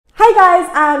Hey guys,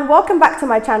 and welcome back to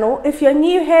my channel. If you're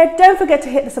new here, don't forget to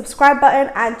hit the subscribe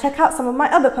button and check out some of my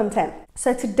other content.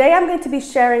 So today I'm going to be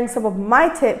sharing some of my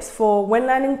tips for when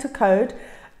learning to code,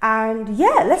 and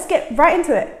yeah, let's get right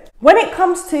into it. When it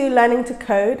comes to learning to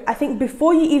code, I think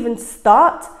before you even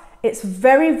start, it's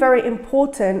very, very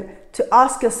important to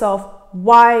ask yourself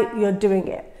why you're doing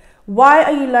it. Why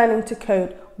are you learning to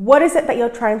code? What is it that you're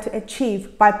trying to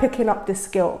achieve by picking up this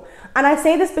skill? And I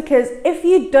say this because if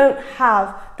you don't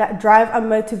have that drive and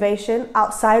motivation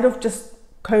outside of just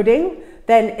coding,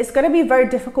 then it's going to be very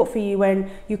difficult for you when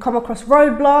you come across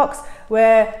roadblocks,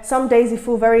 where some days you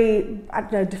feel very,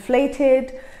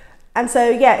 deflated. And so,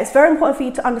 yeah, it's very important for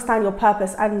you to understand your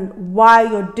purpose and why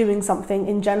you're doing something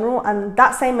in general. And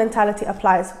that same mentality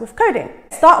applies with coding.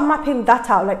 Start mapping that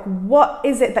out. Like, what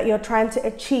is it that you're trying to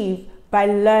achieve by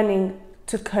learning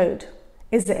to code?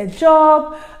 Is it a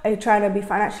job? Are you trying to be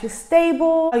financially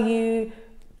stable? Are you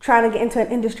trying to get into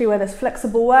an industry where there's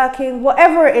flexible working?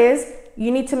 Whatever it is, you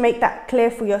need to make that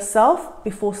clear for yourself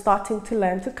before starting to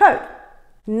learn to code.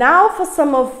 Now for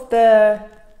some of the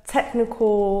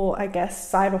technical,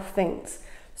 side of things.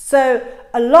 So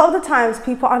a lot of the times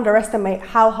people underestimate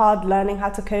how hard learning how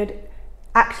to code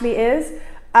actually is.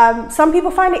 Some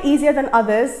people find it easier than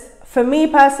others. For me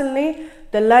personally,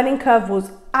 the learning curve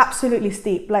was absolutely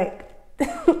steep. Like,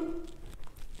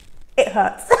 it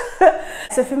hurts.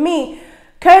 So for me,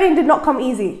 coding did not come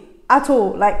easy at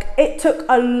all. Like, it took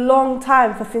a long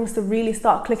time for things to really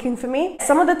start clicking for me.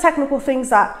 Some of the technical things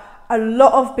that a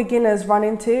lot of beginners run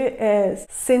into is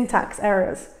syntax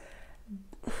errors.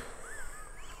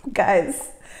 Guys,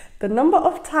 the number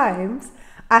of times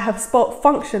I have spelled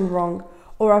function wrong,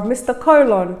 or I've missed a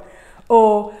colon,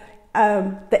 or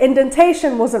the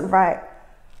indentation wasn't right.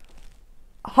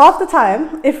 Half the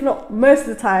time, if not most of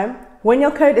the time, when your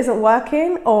code isn't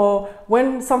working or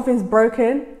when something's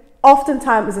broken,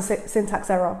 oftentimes is a syntax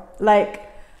error. Like,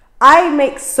 I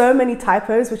make so many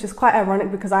typos, which is quite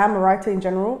ironic because I am a writer in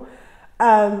general.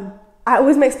 I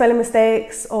always make spelling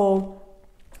mistakes, or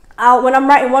when I'm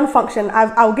writing one function,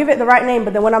 I'll give it the right name,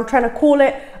 but then when I'm trying to call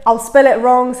it, I'll spell it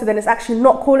wrong, so then it's actually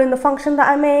not calling the function that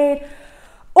I made.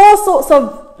 All sorts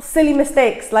of silly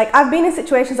mistakes. Like, I've been in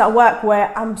situations at work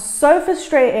where I'm so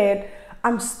frustrated,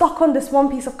 I'm stuck on this one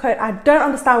piece of code, I don't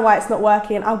understand why it's not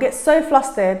working, I'll get so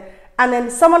flustered, and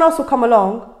then someone else will come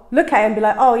along, look at it and be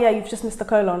like, oh yeah, you've just missed a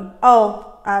colon.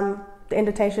 Oh, the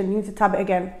indentation, you need to tab it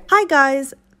again. Hi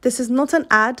guys, this is not an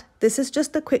ad, this is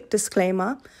just a quick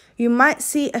disclaimer. You might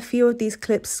see a few of these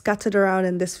clips scattered around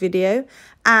in this video,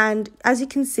 and as you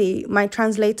can see, my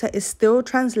translator is still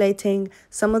translating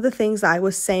some of the things that I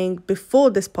was saying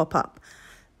before this pop-up.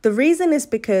 The reason is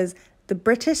because the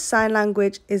British Sign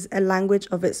Language is a language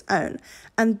of its own,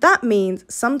 and that means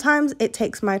sometimes it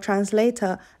takes my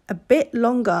translator a bit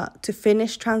longer to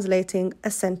finish translating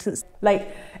a sentence.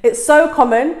 Like, it's so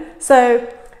common.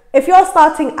 So if you're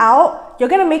starting out, you're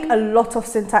going to make a lot of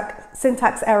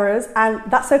syntax errors, and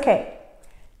that's okay.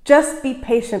 Just be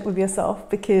patient with yourself,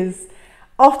 because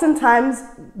oftentimes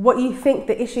what you think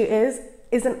the issue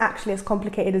isn't actually as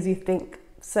complicated as you think.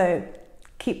 So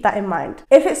keep that in mind.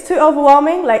 If it's too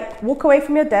overwhelming, like, walk away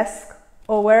from your desk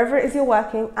or wherever it is you're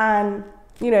working and,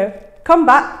 come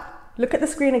back, look at the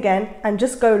screen again and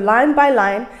just go line by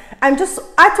line. And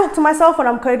I talk to myself when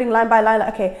I'm coding line by line,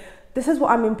 like, okay, this is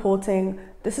what I'm importing.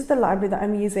 This is the library that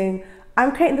I'm using.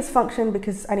 I'm creating this function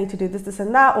because I need to do this, this,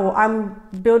 and that, or I'm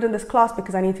building this class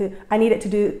because I need it to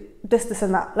do this, this,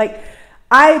 and that. Like,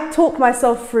 I talk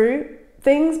myself through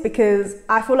things because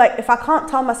I feel like if I can't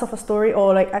tell myself a story,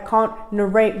 or like I can't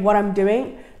narrate what I'm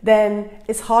doing, then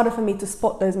it's harder for me to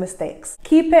spot those mistakes.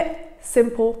 Keep it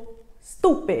simple,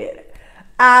 stupid.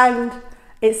 And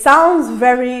it sounds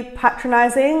very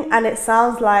patronizing, and it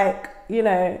sounds like,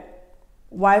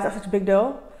 why is that such a big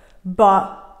deal?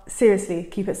 But seriously,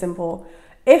 keep it simple.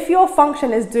 If your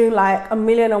function is doing like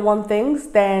 1,000,001 things,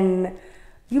 then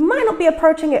you might not be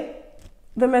approaching it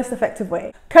the most effective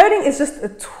way. Coding is just a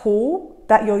tool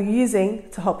that you're using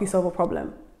to help you solve a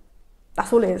problem.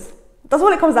 That's all it is. That's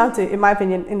all it comes down to, in my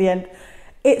opinion, in the end.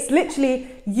 It's literally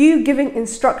you giving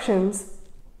instructions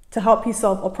to help you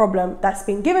solve a problem that's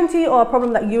been given to you, or a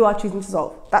problem that you are choosing to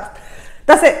solve. That's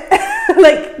it.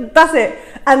 Like, that's it.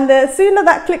 And the sooner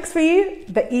that clicks for you,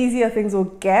 the easier things will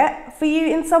get for you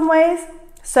in some ways.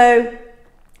 So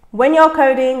when you're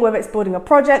coding, whether it's building a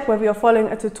project, whether you're following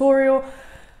a tutorial,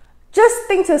 just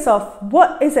think to yourself,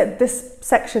 what is it this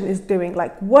section is doing?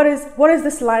 Like, what is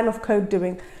this line of code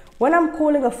doing? When I'm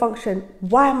calling a function,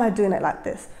 why am I doing it like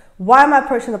this? Why am I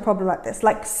approaching the problem like this?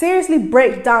 Like, seriously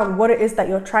break down what it is that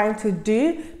you're trying to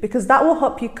do, because that will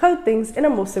help you code things in a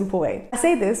more simple way. I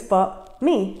say this, but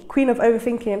me, queen of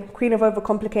overthinking, queen of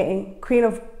overcomplicating, queen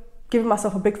of giving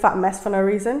myself a big fat mess for no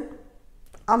reason.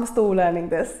 I'm still learning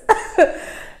this.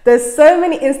 There's so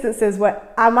many instances where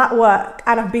I'm at work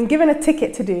and I've been given a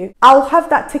ticket to do. I'll have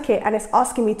that ticket and it's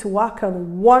asking me to work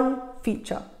on one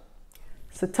feature.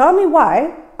 So tell me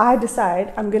why I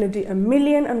decide I'm going to do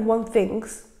 1,000,001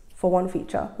 things for one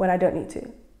feature when I don't need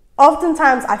to.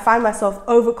 Oftentimes I find myself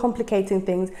overcomplicating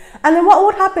things, and then what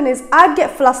would happen is I'd get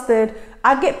flustered,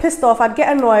 I'd get pissed off, I'd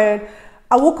get annoyed,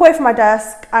 I walk away from my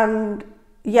desk, and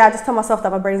yeah, I just tell myself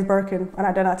that my brain's broken and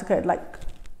I don't know how to code. Like,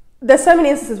 there's so many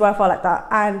instances where I felt like that,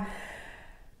 and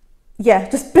yeah,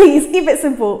 just please keep it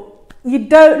simple. You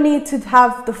don't need to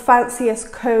have the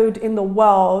fanciest code in the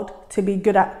world to be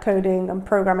good at coding and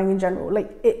programming in general.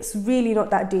 Like, it's really not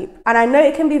that deep. And I know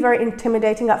it can be very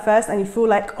intimidating at first and you feel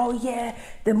like, oh yeah,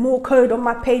 the more code on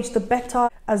my page, the better.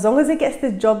 As long as it gets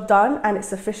the job done and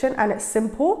it's efficient and it's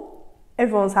simple,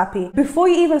 everyone's happy. Before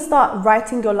you even start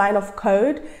writing your line of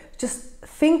code, just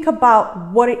think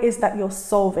about what it is that you're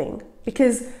solving,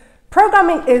 because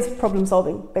programming is problem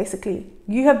solving, basically.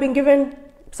 You have been given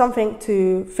something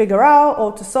to figure out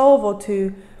or to solve or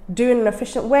to do in an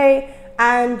efficient way,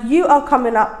 and you are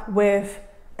coming up with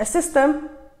a system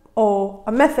or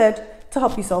a method to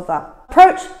help you solve that.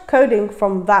 Approach coding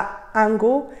from that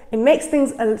angle. It makes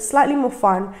things slightly more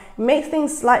fun, it makes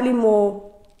things slightly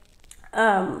more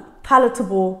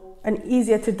palatable and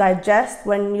easier to digest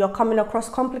when you're coming across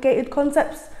complicated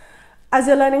concepts as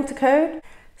you're learning to code.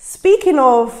 Speaking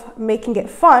of making it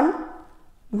fun,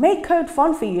 make code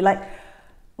fun for you. Like,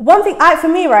 one thing, for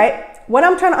me, right, when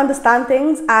I'm trying to understand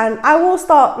things, and I will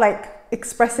start like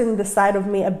expressing the side of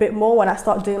me a bit more when I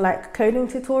start doing like coding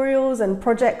tutorials and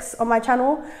projects on my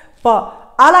channel,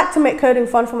 but I like to make coding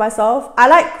fun for myself. I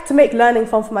like to make learning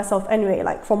fun for myself anyway.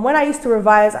 Like, from when I used to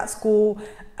revise at school,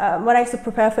 when I used to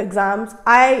prepare for exams,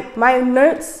 my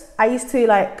notes, I used to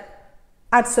like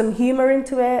add some humor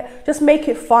into it, just make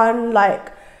it fun.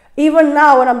 Like, even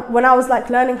now when I was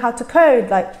like learning how to code,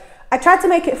 like, I try to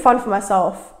make it fun for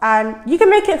myself. And you can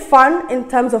make it fun in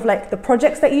terms of like the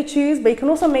projects that you choose, but you can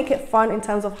also make it fun in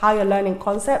terms of how you're learning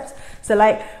concepts. So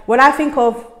like, when I think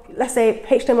of, let's say,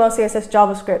 HTML, CSS,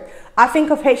 JavaScript, I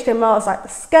think of HTML as like the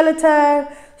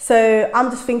skeleton. So I'm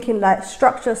just thinking like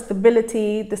structure,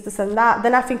 stability, this and that.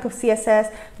 Then I think of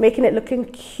CSS, making it looking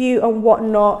cute and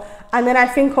whatnot. And then I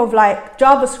think of like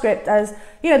JavaScript as,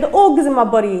 you know, the organs in my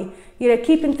body, you know,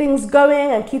 keeping things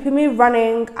going and keeping me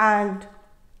running. And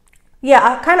yeah,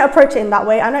 I kind of approach it in that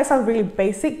way. I know it sounds really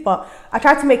basic, but I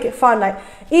try to make it fun. Like,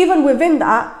 even within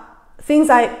that, things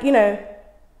like, you know,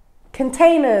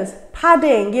 containers,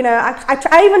 padding, you know,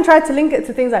 I even tried to link it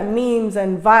to things like memes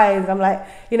and vibes. I'm like,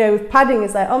 you know, with padding,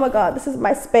 it's like, oh my God, this is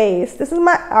my space. This is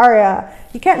my area.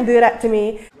 You can't do that to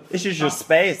me. This is your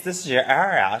space. This is your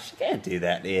area. She can't do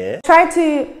that, dear. Try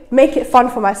to make it fun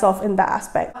for myself in that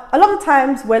aspect. A lot of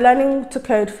times we're learning to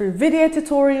code through video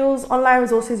tutorials, online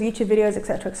resources, YouTube videos,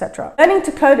 etc., etc. Learning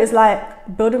to code is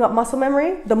like building up muscle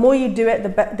memory. The more you do it,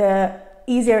 the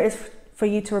easier it is for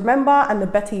you to remember and the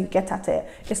better you get at it.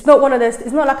 It's not one of those,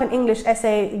 it's not like an English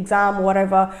essay exam or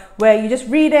whatever, where you just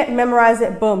read it, memorize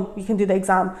it, boom, you can do the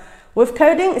exam. With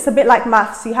coding, it's a bit like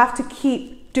maths. You have to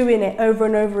keep doing it over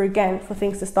and over again for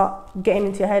things to start getting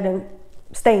into your head and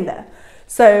staying there.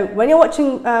 So when you're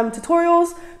watching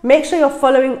tutorials, make sure you're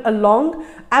following along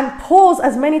and pause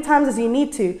as many times as you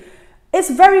need to. It's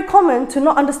very common to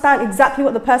not understand exactly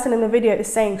what the person in the video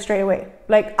is saying straight away.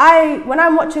 Like, when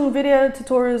I'm watching video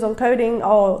tutorials on coding,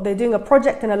 or they're doing a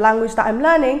project in a language that I'm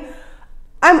learning,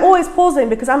 I'm always pausing,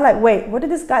 because I'm like, wait, what did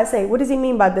this guy say? What does he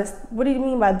mean by this? What do you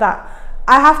mean by that?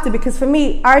 I have to, because for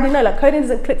me, I already know, like, coding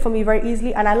doesn't click for me very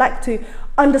easily, and I like to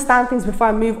understand things before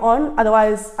I move on.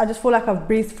 Otherwise, I just feel like I've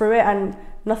breezed through it and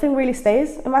nothing really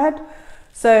stays in my head.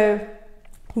 So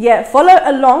yeah, follow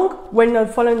along when you're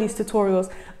following these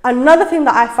tutorials. Another thing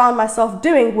that I found myself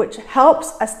doing, which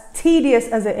helps, as tedious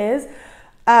as it is,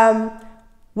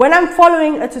 when I'm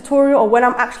following a tutorial or when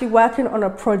I'm actually working on a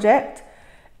project,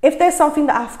 if there's something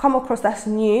that I've come across that's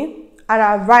new and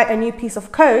I write a new piece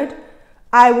of code,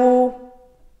 I will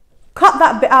cut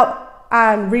that bit out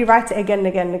and rewrite it again and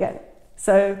again and again.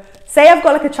 So say I've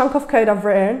got like a chunk of code I've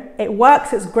written, it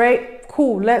works, it's great,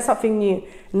 cool, learned something new.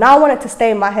 Now I want it to stay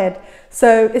in my head.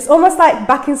 So it's almost like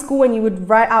back in school when you would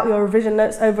write out your revision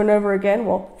notes over and over again.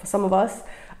 Well, for some of us,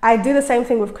 I do the same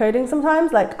thing with coding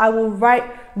sometimes. Like, I will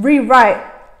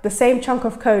rewrite the same chunk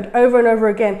of code over and over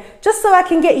again, just so I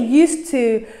can get used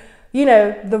to, you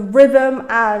know, the rhythm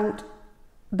and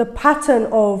the pattern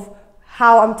of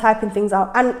how I'm typing things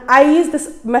out. And I use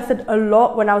this method a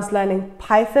lot when I was learning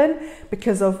Python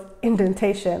because of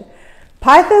indentation.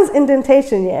 Python's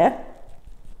indentation, yeah,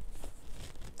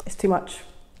 it's too much.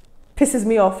 Pisses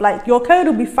me off. Like, your code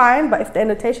will be fine, but if the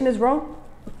annotation is wrong,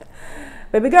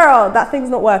 baby girl, that thing's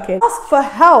not working. Ask for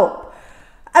help.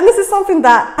 And this is something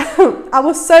that I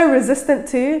was so resistant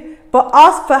to, but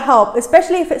ask for help,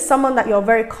 especially if it's someone that you're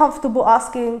very comfortable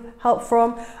asking help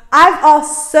from. I've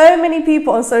asked so many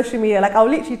people on social media, like I'll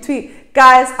literally tweet,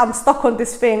 guys, I'm stuck on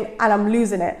this thing and I'm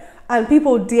losing it. And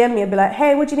people DM me and be like,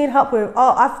 hey, what do you need help with?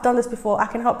 Oh, I've done this before. I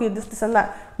can help you with this and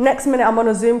that. Next minute, I'm on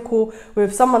a Zoom call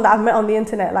with someone that I've met on the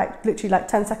internet, like literally like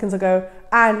 10 seconds ago.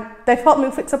 And they've helped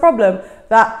me fix a problem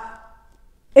that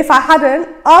if I hadn't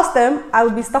asked them, I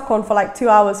would be stuck on for like 2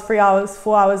 hours, 3 hours,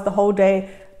 4 hours, the whole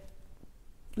day.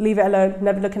 Leave it alone,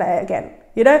 never looking at it again.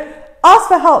 You know, ask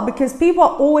for help because people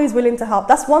are always willing to help.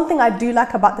 That's one thing I do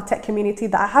like about the tech community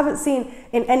that I haven't seen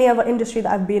in any other industry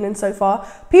that I've been in so far.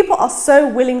 People are so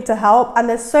willing to help and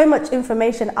there's so much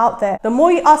information out there. The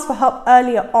more you ask for help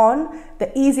earlier on,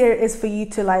 the easier it is for you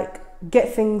to like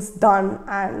get things done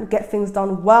and get things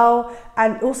done well,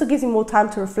 and it also gives you more time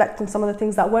to reflect on some of the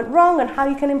things that went wrong and how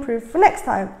you can improve for next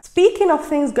time. Speaking of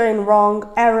things going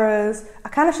wrong, errors, I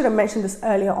kind of should have mentioned this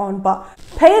earlier on, but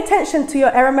pay attention to your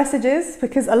error messages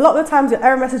because a lot of the times your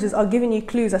error messages are giving you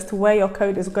clues as to where your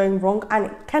code is going wrong, and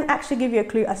it can actually give you a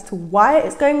clue as to why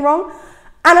it's going wrong.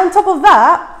 And on top of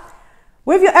that,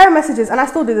 with your error messages, and I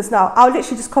still do this now, I'll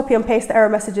literally just copy and paste the error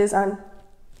messages and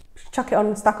chuck it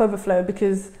on Stack Overflow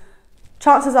because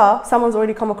chances are someone's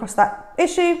already come across that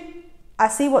issue. I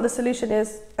see what the solution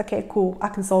is. Okay, cool, I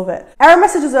can solve it. Error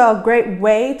messages are a great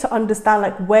way to understand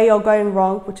like where you're going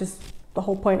wrong, which is the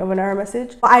whole point of an error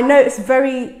message. But I know it's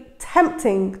very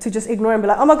tempting to just ignore and be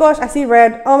like, oh my gosh, I see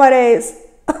red, oh my days,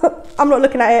 I'm not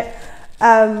looking at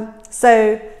it.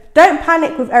 So don't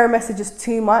panic with error messages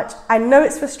too much. I know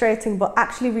it's frustrating, but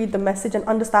actually read the message and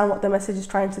understand what the message is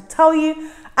trying to tell you.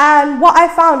 And what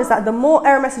I found is that the more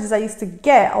error messages I used to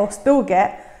get or still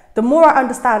get, the more I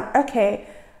understand, okay,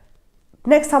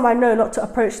 next time I know not to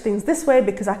approach things this way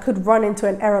because I could run into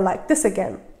an error like this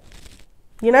again.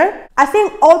 You know? I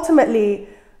think ultimately,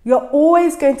 you're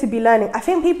always going to be learning. I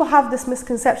think people have this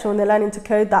misconception when they're learning to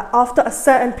code that after a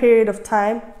certain period of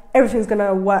time, everything's going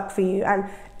to work for you and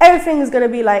everything is going to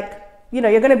be like, you know,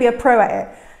 you're going to be a pro at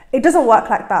it. It doesn't work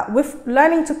like that. With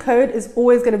learning to code is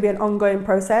always going to be an ongoing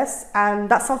process, and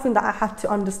that's something that I had to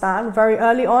understand very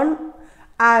early on.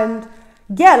 And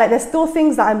yeah, like there's still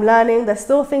things that I'm learning, there's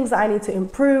still things that I need to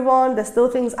improve on, there's still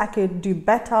things I could do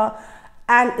better,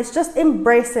 and it's just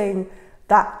embracing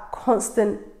that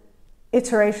constant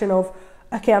iteration of,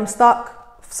 okay, I'm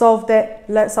stuck, solved it,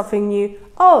 learned something new.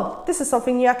 Oh, this is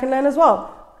something new I can learn as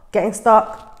well. Getting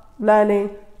stuck,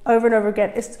 learning over and over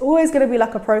again. It's always going to be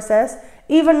like a process.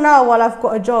 Even now, while I've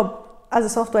got a job as a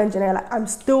software engineer, like I'm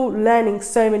still learning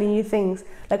so many new things.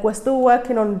 Like we're still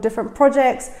working on different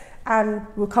projects and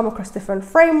we'll come across different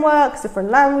frameworks,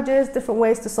 different languages, different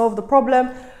ways to solve the problem.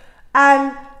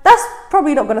 And that's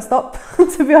probably not going to stop,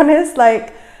 to be honest.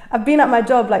 Like I've been at my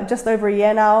job like just over a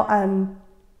year now, and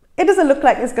it doesn't look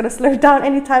like it's going to slow down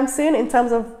anytime soon in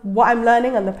terms of what I'm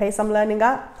learning and the pace I'm learning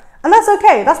at. And that's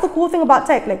okay. That's the cool thing about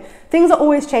tech. Like things are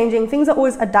always changing, things are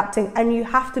always adapting, and you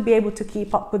have to be able to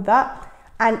keep up with that.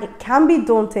 And it can be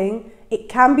daunting, it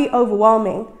can be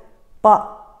overwhelming,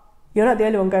 but you're not the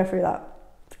only one going through that.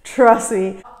 Trust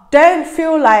me. Don't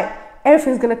feel like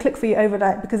everything's going to click for you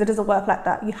overnight, because it doesn't work like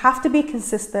that. You have to be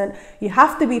consistent, you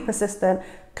have to be persistent.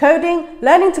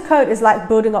 Learning to code is like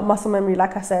building up muscle memory,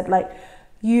 like I said. Like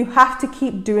you have to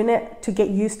keep doing it to get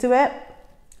used to it.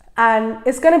 And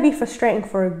it's going to be frustrating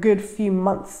for a good few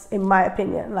months, in my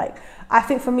opinion. Like, I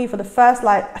think for me, for the first,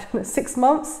 like, I don't know, 6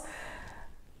 months,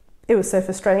 it was so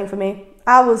frustrating for me.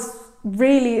 I was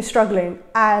really struggling.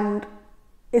 And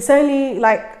it's only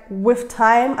like with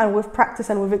time and with practice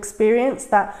and with experience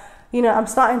that, you know, I'm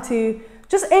starting to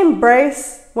just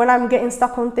embrace when I'm getting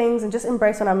stuck on things and just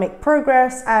embrace when I make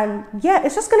progress. And yeah,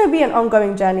 it's just going to be an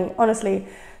ongoing journey, honestly.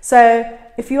 So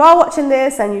if you are watching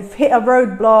this and you've hit a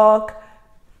roadblock,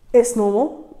 it's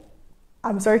normal,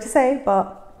 I'm sorry to say,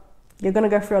 but you're gonna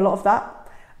go through a lot of that.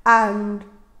 And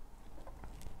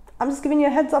I'm just giving you a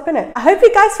heads up in it. I hope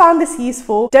you guys found this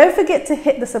useful. Don't forget to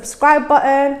hit the subscribe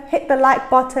button, hit the like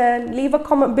button, leave a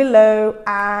comment below,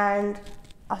 and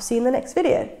I'll see you in the next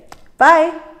video.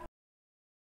 Bye.